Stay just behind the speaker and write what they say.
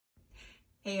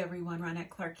Hey everyone, Ronette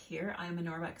Clark here. I'm a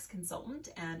Norwex consultant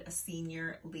and a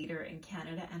senior leader in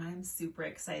Canada, and I'm super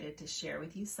excited to share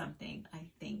with you something I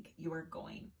think you are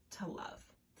going to love.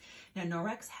 Now,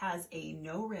 Norwex has a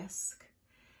no risk,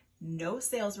 no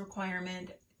sales requirement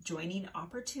joining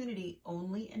opportunity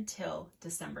only until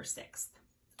December 6th.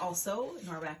 Also,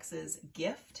 Norwex's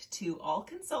gift to all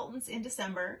consultants in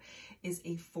December is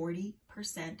a 40%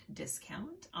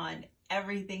 discount on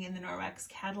everything in the Norwex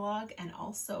catalog and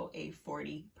also a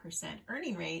 40%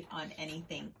 earning rate on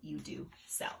anything you do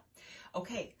sell.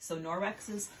 Okay, so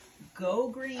Norwex's Go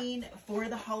Green for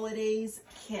the Holidays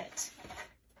kit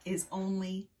is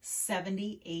only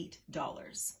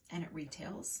 $78 and it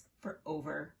retails for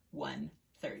over $130.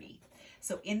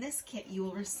 So in this kit, you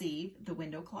will receive the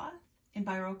window cloth,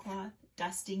 enviro cloth,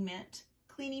 dusting mitt,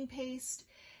 cleaning paste,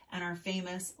 and our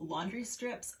famous laundry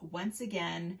strips once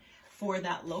again for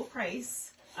that low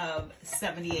price of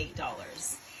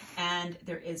 $78. And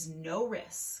there is no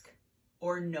risk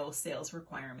or no sales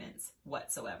requirements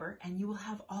whatsoever, and you will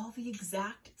have all the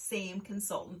exact same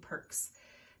consultant perks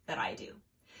that I do.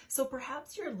 So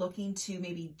perhaps you're looking to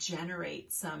maybe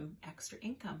generate some extra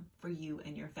income for you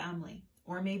and your family,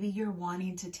 or maybe you're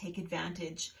wanting to take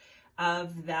advantage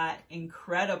of that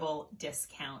incredible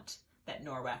discount that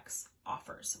Norwex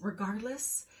offers.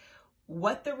 Regardless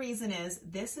what the reason is,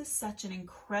 this is such an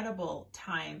incredible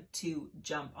time to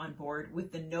jump on board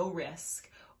with the no risk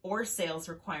or sales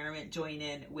requirement join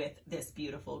in with this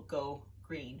beautiful Go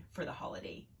Green for the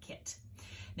Holiday kit.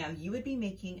 Now, you would be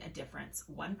making a difference,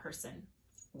 one person,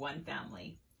 one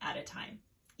family at a time,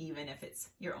 even if it's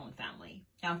your own family.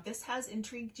 Now, if this has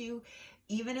intrigued you,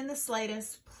 even in the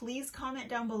slightest, please comment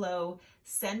down below,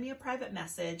 send me a private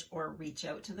message, or reach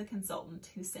out to the consultant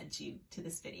who sent you to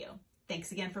this video.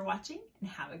 Thanks again for watching and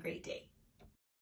have a great day.